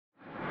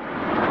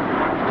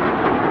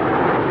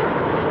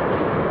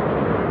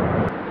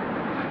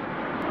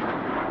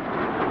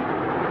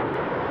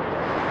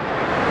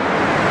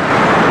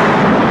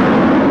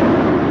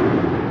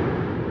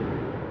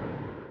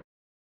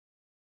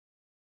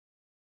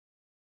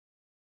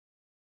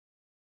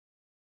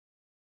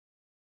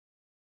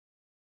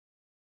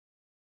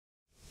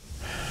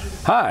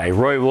Hi,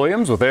 Roy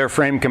Williams with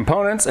Airframe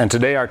Components, and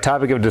today our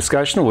topic of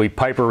discussion will be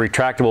Piper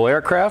retractable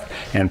aircraft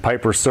and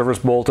Piper Service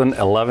Bulletin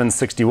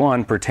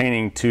 1161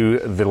 pertaining to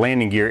the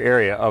landing gear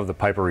area of the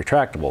Piper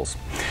retractables.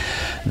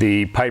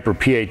 The Piper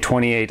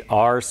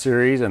PA28R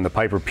series and the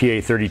Piper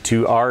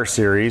PA32R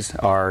series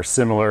are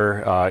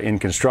similar in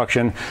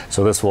construction,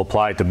 so this will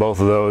apply to both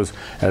of those,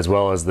 as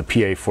well as the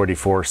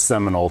PA44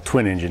 Seminole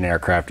twin-engine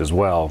aircraft as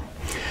well.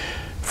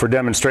 For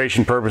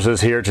demonstration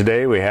purposes here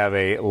today, we have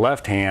a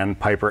left-hand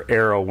Piper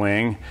Aero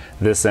wing.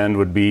 This end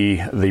would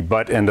be the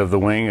butt end of the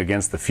wing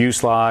against the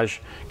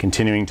fuselage,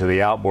 continuing to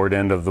the outboard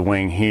end of the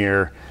wing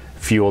here,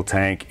 fuel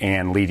tank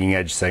and leading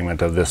edge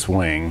segment of this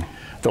wing.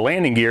 The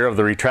landing gear of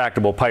the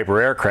retractable Piper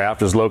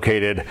aircraft is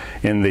located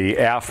in the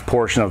aft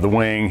portion of the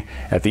wing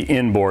at the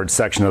inboard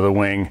section of the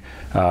wing,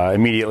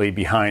 immediately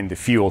behind the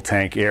fuel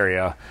tank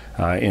area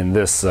in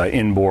this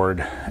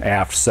inboard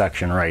aft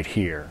section right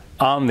here.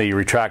 On the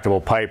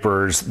retractable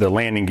Pipers, the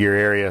landing gear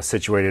area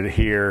situated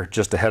here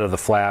just ahead of the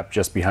flap,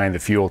 just behind the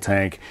fuel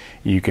tank.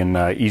 You can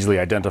easily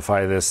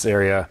identify this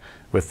area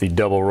with the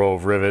double row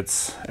of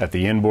rivets at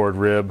the inboard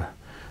rib,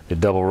 the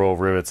double row of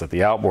rivets at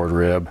the outboard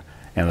rib,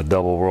 and the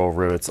double row of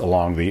rivets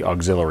along the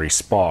auxiliary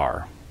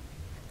spar.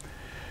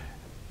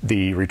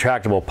 The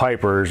retractable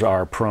Pipers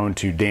are prone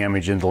to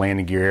damage in the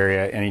landing gear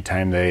area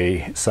anytime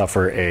they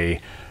suffer a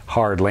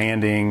hard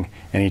landing,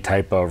 any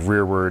type of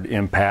rearward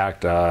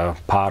impact,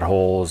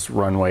 potholes,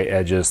 runway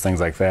edges, things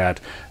like that.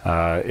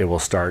 It will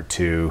start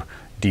to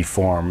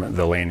deform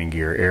the landing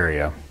gear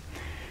area.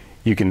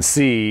 You can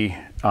see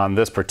on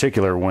this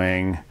particular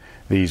wing,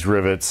 these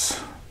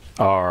rivets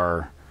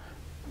are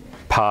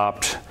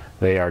popped,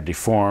 they are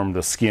deformed,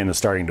 the skin is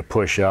starting to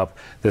push up.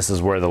 This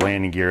is where the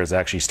landing gear is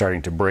actually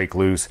starting to break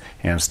loose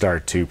and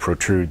start to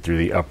protrude through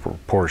the upper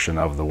portion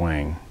of the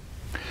wing.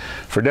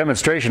 For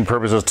demonstration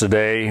purposes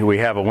today, we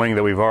have a wing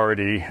that we've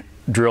already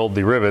drilled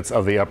the rivets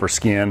of the upper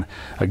skin.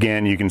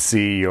 Again, you can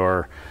see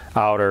your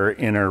outer,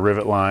 inner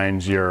rivet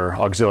lines, your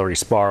auxiliary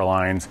spar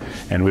lines,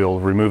 and we'll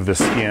remove the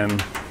skin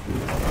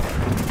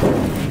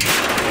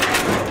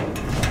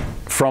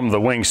from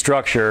the wing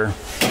structure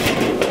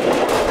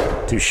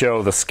to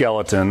show the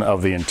skeleton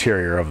of the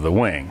interior of the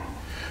wing.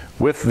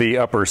 With the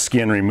upper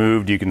skin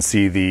removed, you can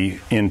see the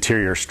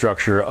interior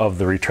structure of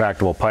the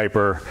retractable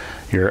Piper,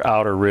 your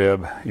outer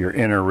rib, your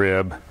inner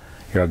rib,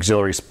 your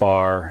auxiliary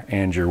spar,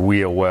 and your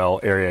wheel well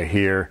area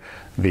here.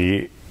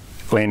 The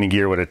landing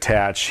gear would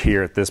attach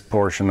here at this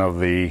portion of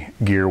the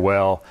gear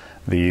well.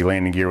 The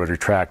landing gear would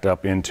retract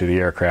up into the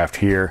aircraft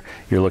here.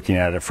 You're looking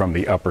at it from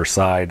the upper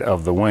side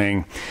of the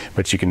wing,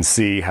 but you can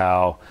see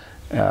how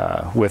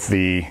with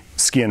the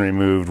skin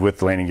removed, with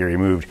the landing gear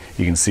removed,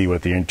 you can see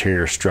what the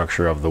interior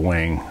structure of the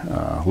wing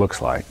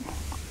looks like.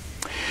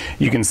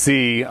 You can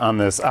see on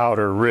this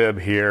outer rib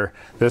here,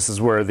 this is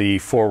where the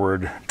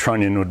forward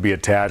trunnion would be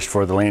attached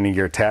for the landing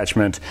gear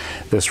attachment.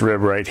 This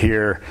rib right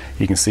here,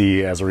 you can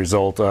see as a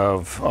result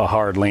of a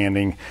hard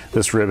landing,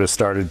 this rib has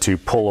started to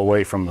pull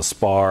away from the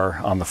spar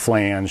on the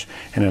flange,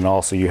 and then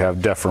also you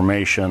have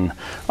deformation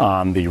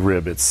on the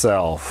rib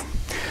itself.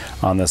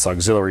 On this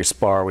auxiliary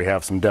spar, we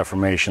have some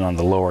deformation on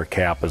the lower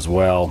cap as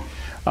well.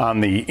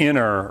 On the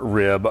inner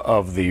rib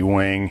of the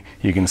wing,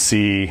 you can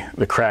see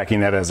the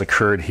cracking that has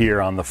occurred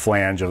here on the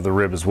flange of the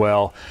rib as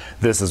well.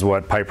 This is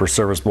what Piper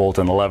Service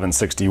Bulletin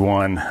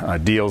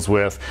 1161 deals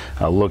with,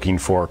 looking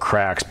for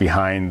cracks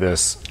behind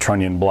this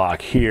trunnion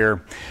block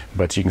here.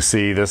 But you can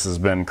see this has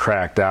been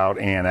cracked out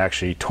and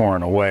actually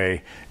torn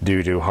away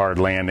due to hard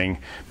landing,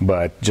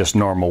 but just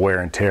normal wear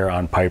and tear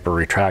on Piper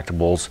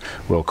retractables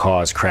will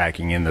cause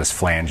cracking in this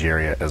flange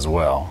area as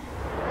well.